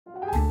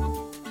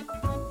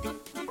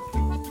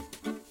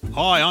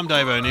Hi, I'm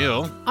Dave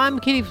O'Neill. I'm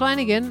Kitty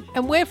Flanagan,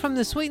 and we're from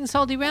the Sweet and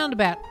Salty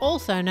Roundabout,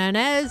 also known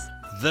as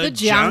The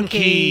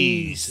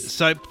Junkies.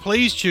 So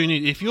please tune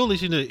in. If you're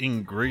listening to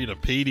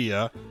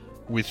Ingredipedia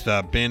with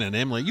Ben and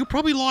Emily, you'll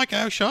probably like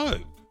our show.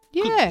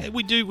 Yeah.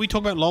 We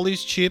talk about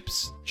lollies,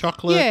 chips,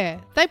 chocolate.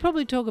 Yeah, they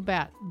probably talk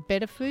about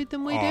better food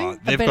than we do,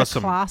 a better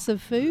class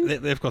of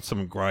food. They've got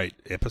some great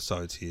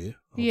episodes here.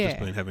 I've just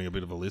been having a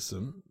bit of a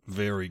listen.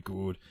 Very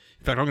good.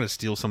 In fact, I'm going to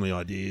steal some of the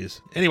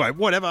ideas. Anyway,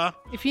 whatever.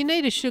 If you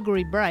need a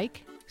sugary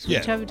break,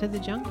 switch over to The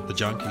Junkies. The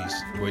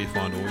Junkies, where you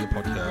find all your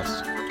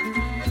podcasts.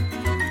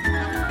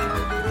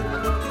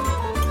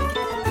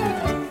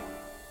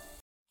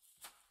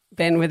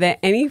 Ben, were there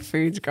any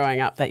foods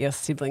growing up that your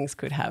siblings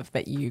could have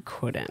but you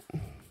couldn't?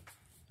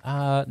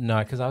 No,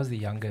 because I was the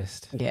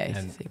youngest. Yeah,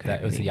 and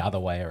that was the other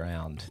way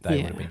around. They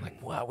would have been like,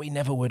 well, we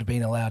never would have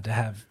been allowed to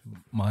have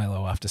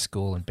Milo after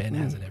school, and Ben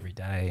has it every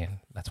day, and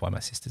that's why my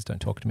sisters don't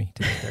talk to me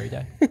to this very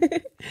day.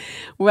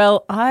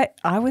 Well, I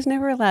was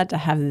never allowed to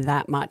have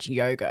that much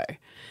YoGo.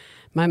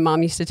 My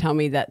mum used to tell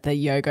me that the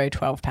YoGo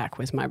 12-pack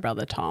was my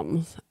brother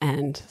Tom's,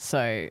 and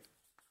so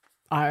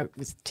I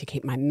was to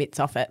keep my mitts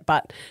off it,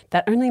 but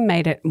that only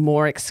made it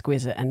more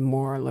exquisite and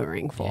more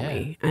alluring for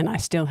me, and I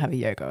still have a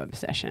YoGo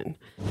obsession.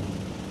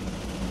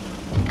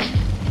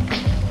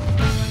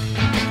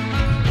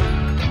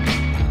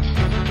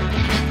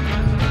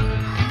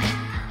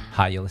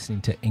 Hi, you're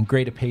listening to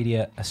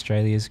Ingredipedia,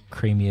 Australia's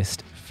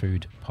creamiest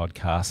food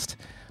podcast.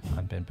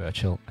 I'm Ben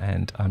Birchall,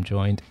 and I'm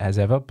joined, as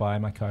ever, by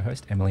my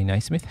co-host, Emily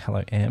Naismith.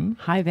 Hello, Em.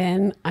 Hi,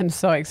 Ben. I'm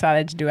so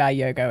excited to do our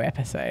YoGo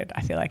episode.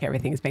 I feel like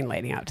everything's been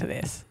leading up to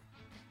this.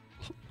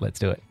 Let's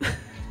do it.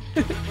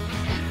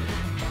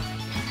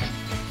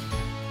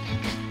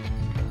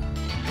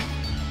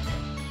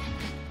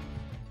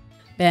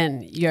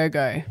 Ben,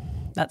 YoGo,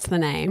 that's the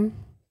name,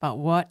 but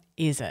what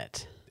is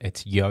it?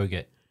 It's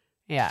yogurt.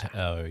 Yeah.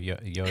 Oh,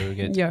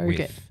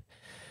 yogurt.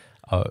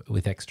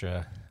 With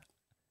extra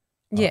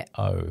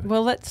O.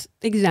 Well, let's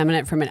examine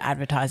it from an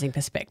advertising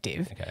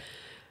perspective. Okay.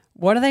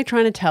 What are they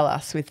trying to tell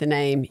us with the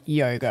name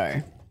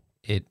YoGo?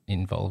 It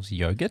involves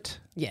yogurt.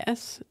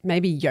 Yes.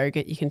 Maybe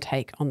yogurt you can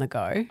take on the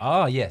go.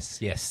 Oh, yes.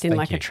 It's in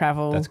like a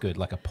travel. That's good,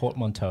 like a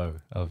portmanteau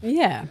of.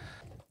 Yeah.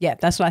 Yeah,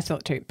 that's what I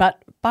thought too.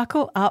 But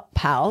buckle up,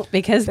 pal,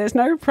 because there's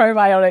no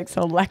probiotics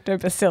or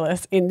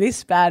lactobacillus in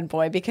this bad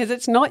boy because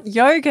it's not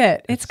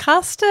yogurt. It's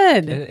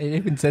custard. It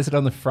even says it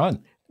on the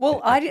front.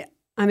 Well, I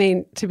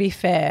mean, to be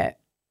fair,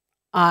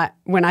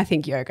 when I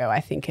think YoGo,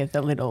 I think of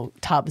the little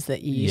tubs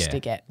that you used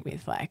to get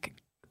with like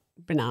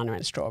banana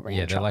and strawberry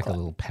and chocolate. They're like a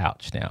little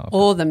pouch now.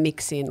 Or the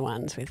mix-in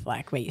ones with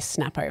like where you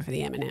snap over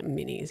the M&M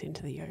minis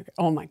into the yogurt.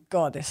 Oh, my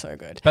God, they're so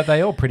good. But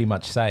they all pretty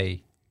much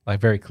say, like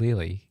very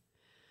clearly,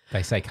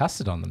 they say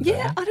custard on them.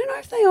 Yeah, I don't know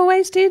if they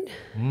always did.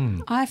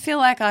 I feel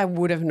like I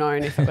would have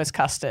known if it was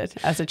custard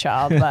as a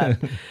child, but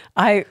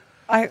I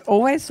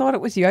always thought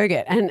it was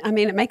yogurt. And, I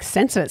mean, it makes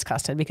sense that it's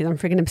custard because I'm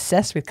freaking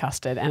obsessed with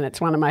custard and it's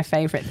one of my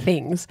favourite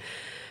things.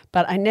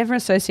 But I never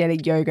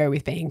associated YoGo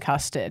with being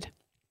custard.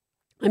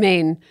 I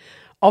mean,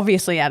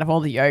 obviously out of all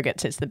the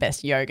yogurts, it's the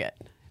best yogurt.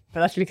 But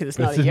that's because it's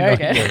not a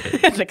yogurt.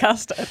 It's a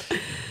custard.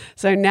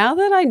 So now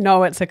that I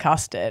know it's a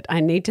custard, I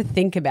need to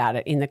think about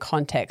it in the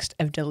context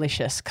of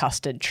delicious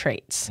custard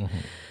treats. Mm-hmm.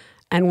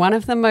 And one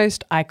of the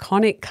most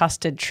iconic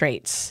custard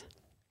treats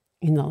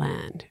in the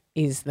land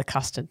is the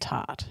custard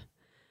tart.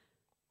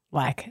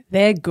 Like,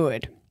 they're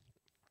good,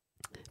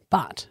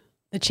 but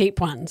the cheap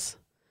ones,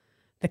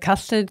 the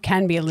custard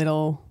can be a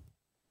little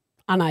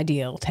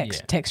unideal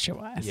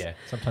texture-wise. Yeah,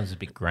 sometimes it's a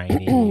bit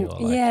grainy. Or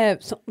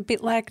like a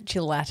bit like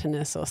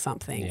gelatinous or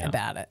something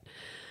about it.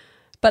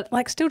 But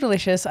like still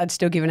delicious, I'd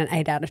still give it an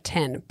 8 out of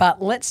 10.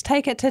 But let's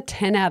take it to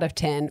 10 out of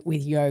 10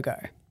 with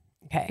YoGo.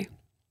 Okay.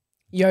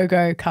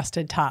 YoGo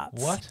custard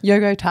tarts. What?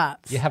 YoGo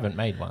tarts. You haven't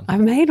made one.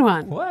 I've made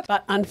one. What?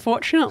 But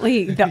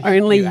unfortunately, the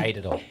only You ate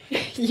it all.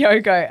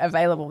 YoGo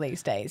available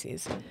these days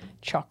is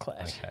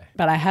chocolate. Okay.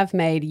 But I have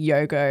made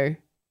YoGo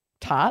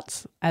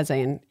tarts, as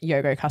in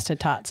YoGo custard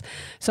tarts.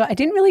 So I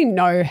didn't really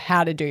know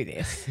how to do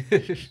this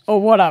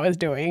or what I was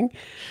doing.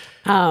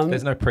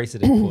 There's no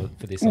precedent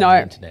for this on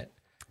the internet.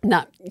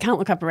 No, can't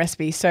look up a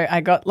recipe. So I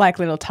got like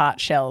little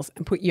tart shells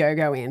and put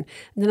YoGo in. And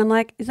then I'm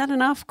like, is that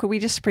enough? Could we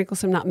just sprinkle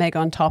some nutmeg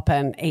on top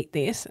and eat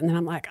this? And then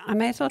I'm like, I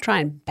may as well try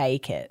and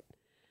bake it.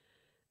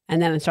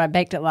 And then so I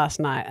baked it last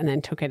night and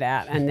then took it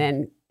out and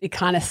then it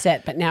kind of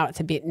set, but now it's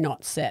a bit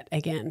not set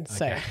again. Okay.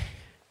 So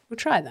we'll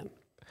try them.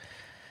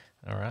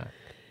 All right.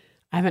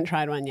 I haven't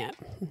tried one yet.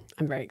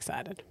 I'm very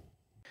excited.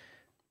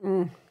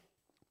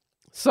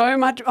 So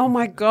much. Oh,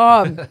 my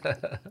God.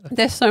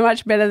 They're so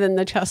much better than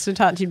the custard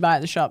tarts you'd buy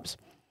at the shops.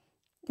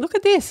 Look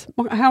at this,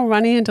 how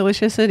runny and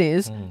delicious it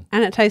is.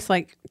 And it tastes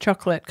like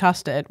chocolate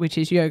custard, which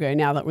is YoGo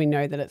now that we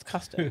know that it's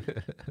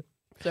custard.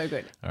 So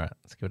good. All right,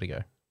 let's give it a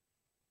go.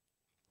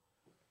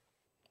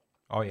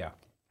 Oh, yeah.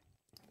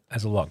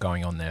 There's a lot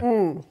going on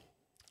there.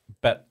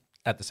 But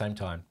at the same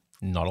time,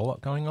 not a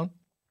lot going on.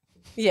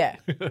 Yeah.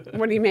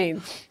 What do you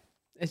mean?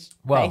 It's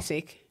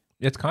basic.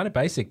 It's kind of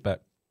basic,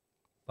 but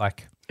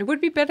like... It would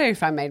be better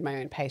if I made my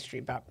own pastry,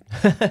 but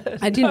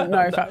I didn't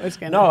know if I was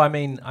going to. No, I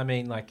mean,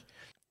 like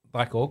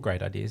all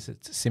great ideas,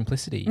 it's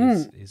simplicity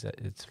is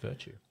its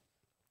virtue.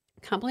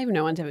 Can't believe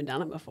no one's ever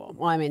done it before.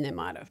 Well, I mean, they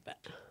might have, but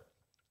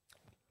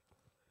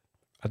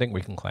I think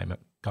we can claim it.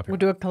 we'll Copyright,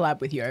 do a collab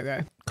with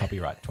YoGo.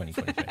 copyright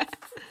 2023.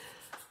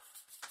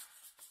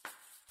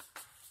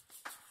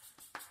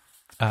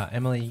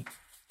 Emily,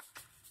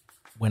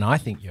 when I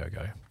think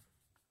YoGo,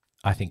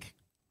 I think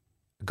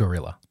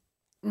gorilla.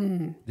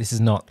 This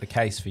is not the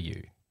case for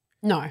you.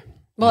 No.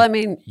 Well, I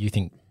mean, You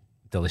think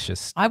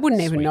delicious. I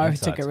wouldn't even sweet know if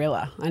it's a insides.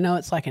 gorilla. I know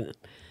it's like from the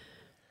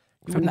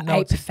wouldn't know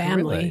ape it's a gorilla.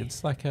 family.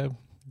 It's like a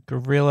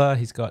gorilla.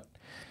 He's got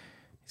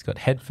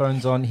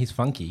headphones on. He's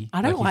funky.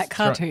 I don't he's like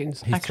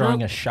cartoons. He's I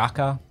throwing can't- a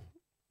shaka.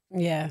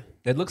 Yeah.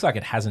 It looks like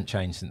it hasn't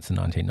changed since the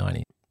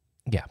 1990s.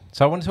 Yeah.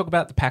 So I want to talk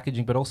about the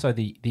packaging, but also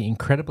the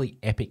incredibly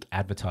epic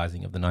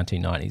advertising of the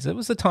 1990s. It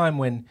was the time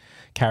when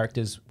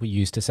characters were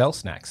used to sell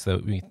snacks.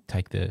 So we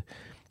take the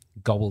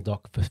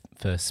Gobbledoc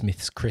for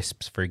Smith's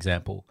Crisps, for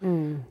example.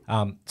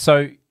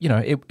 So, you know,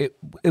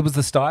 it was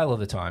the style of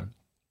the time.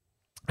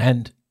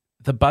 And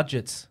the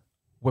budgets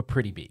were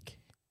pretty big.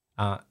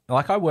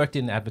 Like I worked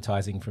in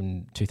advertising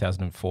from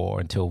 2004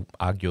 until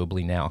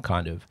arguably now,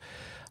 kind of.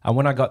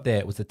 When I got there,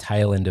 it was the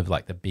tail end of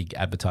like the big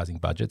advertising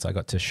budgets. I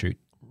got to shoot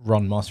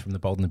Ron Moss from The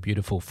Bold and the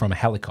Beautiful from a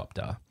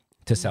helicopter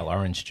to sell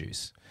orange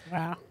juice.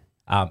 Wow.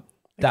 That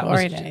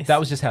days.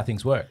 was just how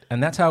things worked.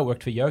 And that's how it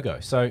worked for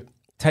YoGo. So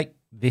take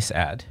this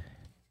ad.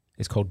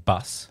 It's called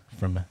Bus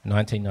from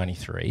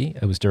 1993.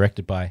 It was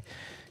directed by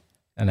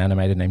an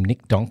animator named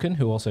Nick Donkin,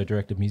 who also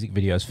directed music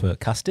videos for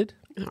Custard.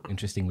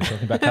 Interesting, we're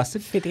talking about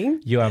Custard. Fitting.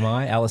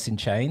 UMI, Alice in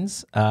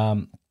Chains.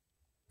 And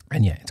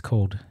yeah, it's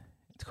called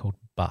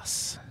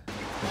Bus.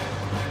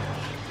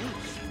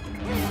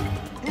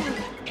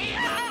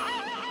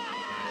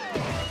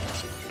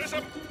 There's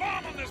a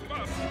bomb on this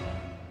bus!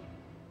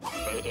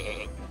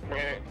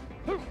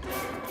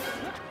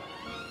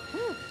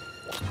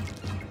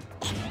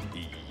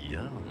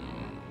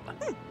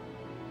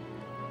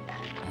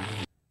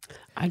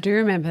 I do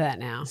remember that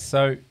now.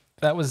 So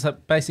that was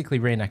basically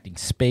reenacting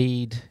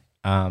Speed.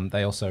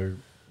 They also,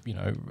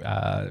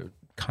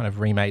 kind of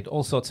remade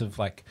all sorts of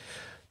like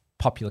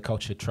popular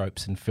culture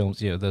tropes in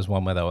films. You know, there's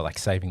one where they were like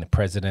saving the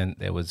president.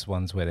 There was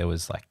ones where there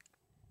was like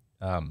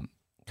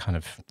kind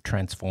of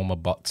transformer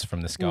bots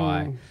from the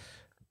sky.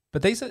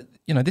 But these are,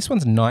 this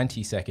one's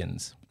 90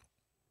 seconds.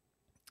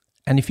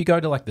 And if you go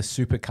to like the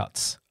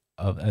supercuts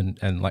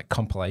and like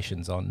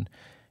compilations on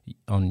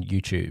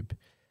YouTube,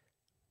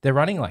 they're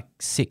running like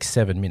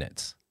 6-7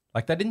 minutes.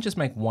 Like they didn't just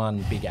make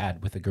one big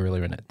ad with a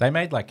gorilla in it. They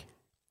made like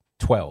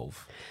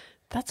 12.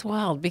 That's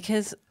wild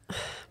because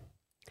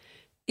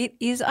it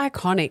is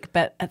iconic,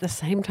 but at the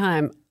same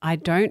time, I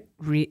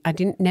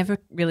never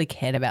really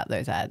cared about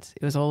those ads.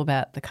 It was all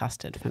about the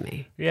custard for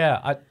me.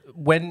 Yeah,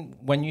 when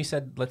you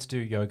said let's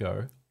do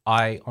YoGo,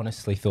 I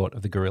honestly thought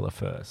of the gorilla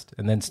first,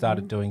 and then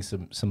started doing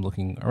some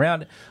looking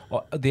around.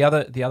 The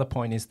other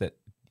point is that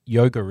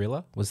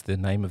YoGorilla was the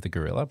name of the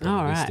gorilla, but Oh,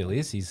 he right. still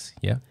is. He's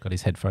got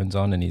his headphones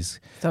on and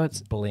he's So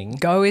it's bling.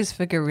 Go is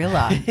for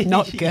gorilla,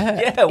 not Gert.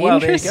 Yeah, well,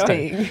 there you go.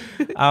 Interesting.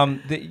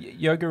 The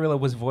YoGorilla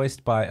was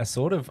voiced by a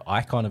sort of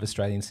icon of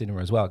Australian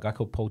cinema as well, a guy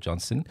called Paul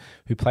Johnston,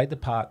 who played the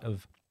part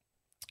of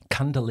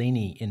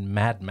Kundalini in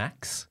Mad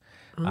Max,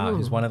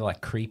 who's one of the like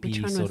creepy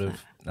Which one sort was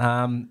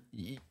of.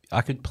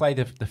 I could play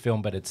the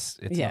film, but it's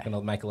Yeah. not going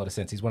to make a lot of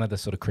sense. He's one of the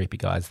sort of creepy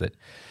guys that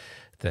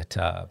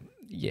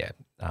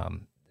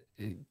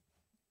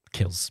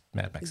kills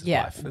Mad Max's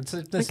Yeah. life.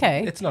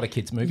 Okay. It's not a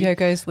kids movie.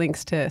 YoGo's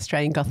links to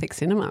Australian Gothic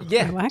cinema.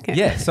 Yeah, I like it.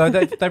 yeah. So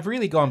they've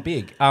really gone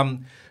big.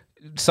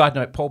 Side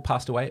note: Paul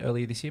passed away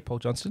earlier this year. Paul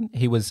Johnston.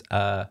 He was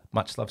a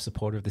much loved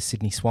supporter of the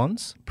Sydney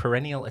Swans,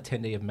 perennial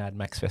attendee of Mad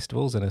Max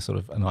festivals, and a sort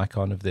of an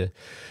icon of the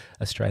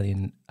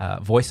Australian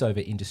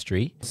voiceover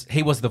industry.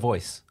 He was the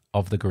voice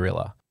of the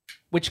gorilla,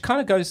 which kind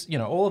of goes.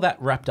 All of that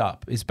wrapped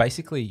up is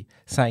basically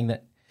saying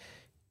that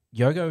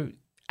YoGo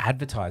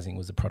advertising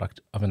was a product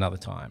of another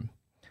time.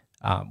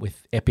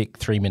 With epic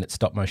 3-minute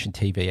stop motion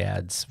TV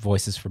ads,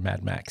 voices from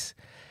Mad Max.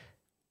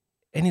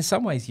 And in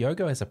some ways,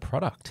 YoGo as a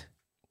product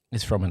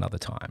is from another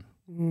time.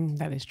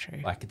 That is true.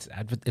 Like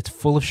it's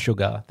full of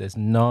sugar. There's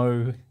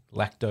no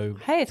lacto.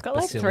 Hey, it's got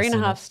like bacillus in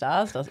 3.5 it.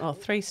 stars.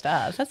 3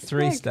 stars. That's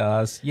 3 like,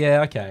 stars.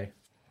 Yeah, okay.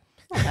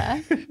 not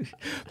bad.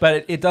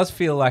 But it does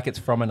feel like it's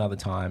from another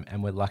time,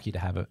 and we're lucky to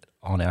have it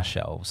on our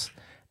shelves.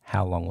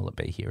 How long will it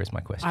be here is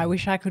my question. I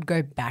wish I could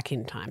go back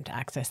in time to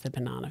access the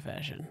banana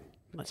version.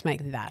 Let's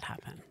make that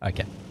happen.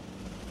 Okay.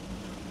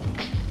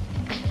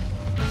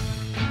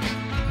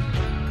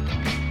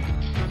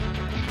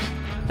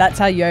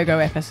 That's our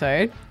YoGo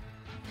episode.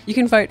 You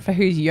can vote for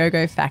whose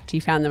YoGo fact you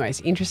found the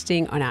most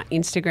interesting on our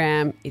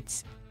Instagram.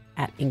 It's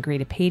at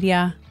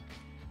Ingredipedia.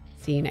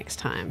 See you next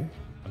time.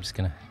 I'm just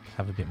going to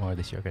have a bit more of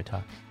this YoGo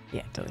tart.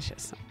 Yeah,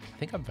 delicious. I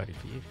think I'm voting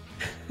for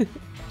you.